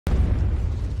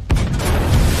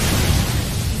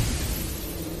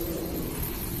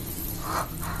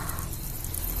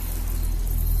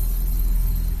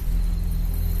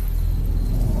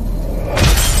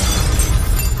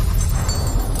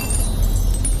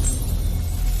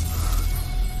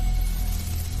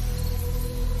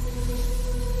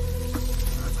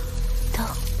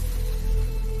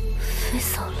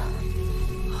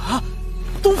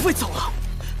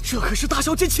这可是大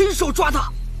小姐亲手抓的，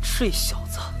这小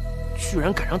子居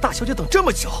然敢让大小姐等这么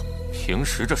久。平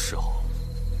时这时候，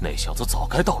那小子早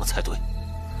该到了才对。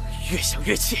越想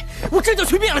越气，我这就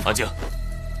去灭了他！安静！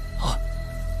啊！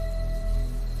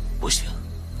不行，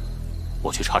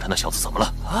我去查查那小子怎么了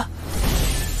啊！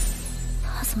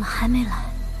他怎么还没来？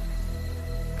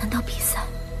难道比赛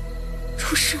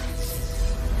出事了？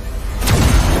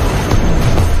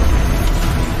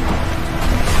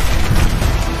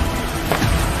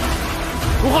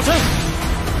 龙浩辰，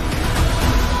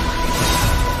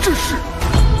这是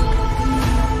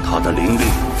他的灵力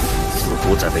似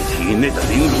乎在被体内的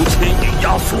灵炉牵引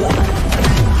压缩，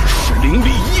是灵力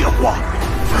液化，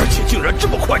而且竟然这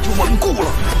么快就稳固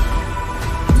了。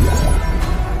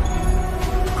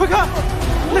快看，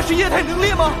那是液态灵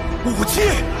力吗5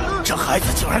阶，这孩子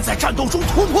竟然在战斗中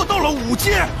突破到了5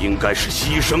阶，应该是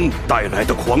牺牲带来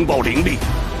的狂暴灵力，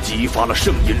激发了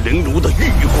圣引灵炉的孕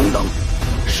育功能。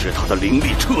 使他的灵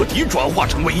力彻底转化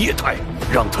成为液态，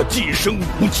让他晋升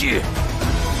5阶。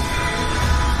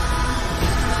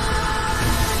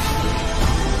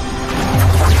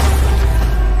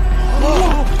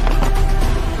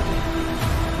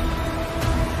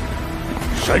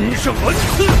神圣恩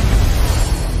赐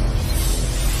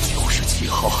，97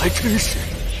号还真是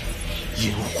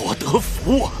因祸得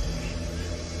福啊！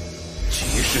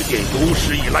骑士殿有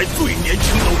史以来最年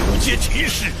轻的5阶骑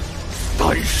士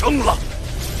诞生了。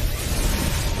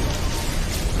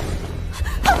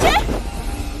 浩辰，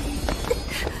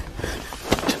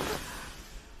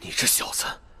你这小子，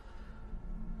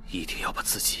一定要把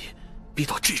自己逼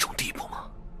到这种地步吗？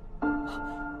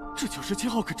这97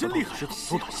号可真厉害，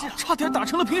差点打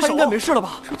成了平手。他应该没事了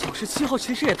吧？这97号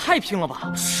其实也太拼了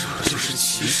吧！这就是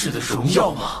骑士的荣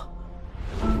耀吗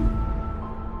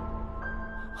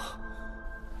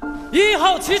？1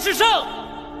号骑士胜！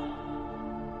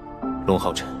龙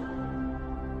浩辰，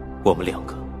我们2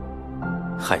个。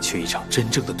 还缺一场真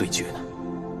正的对决呢，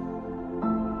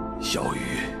小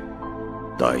雨，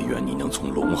但愿你能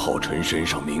从龙浩辰身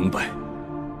上明白，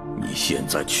你现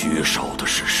在缺少的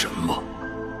是什么。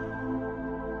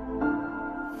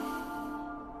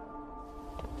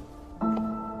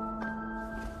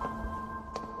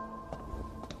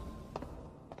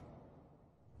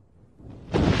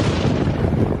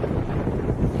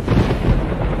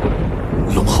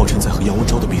龙浩辰在和杨文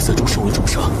昭的比赛中受了重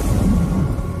伤，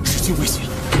至今未醒。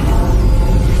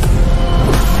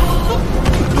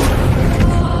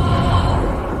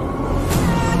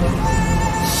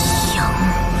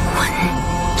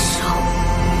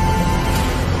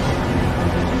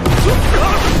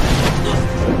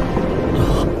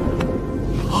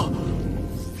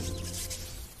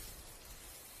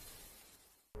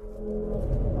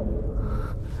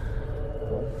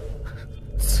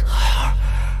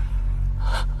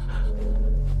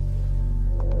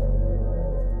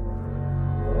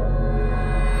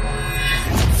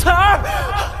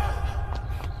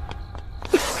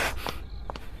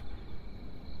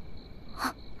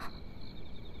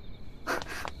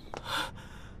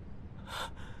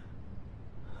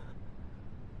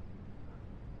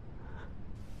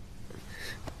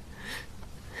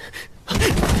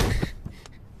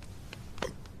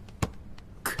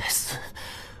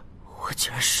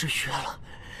 失约了，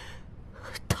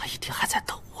他一定还在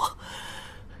等我，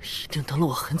一定等了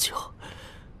我很久。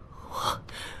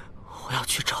我要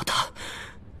去找他。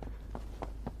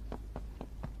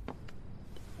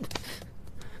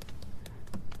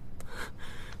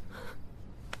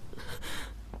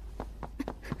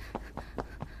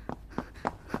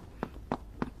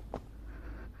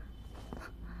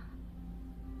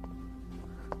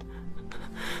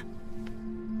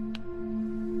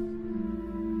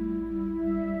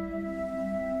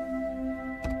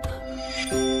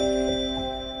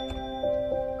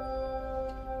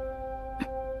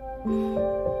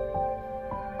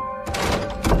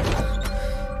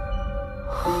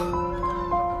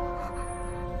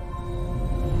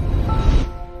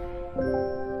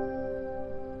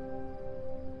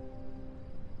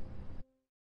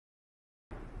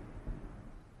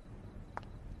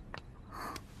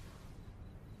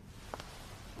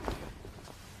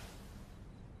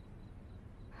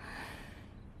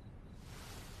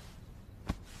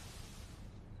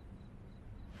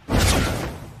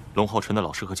龙浩辰的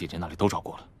老师和姐姐那里都找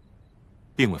过了，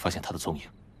并未发现他的踪影。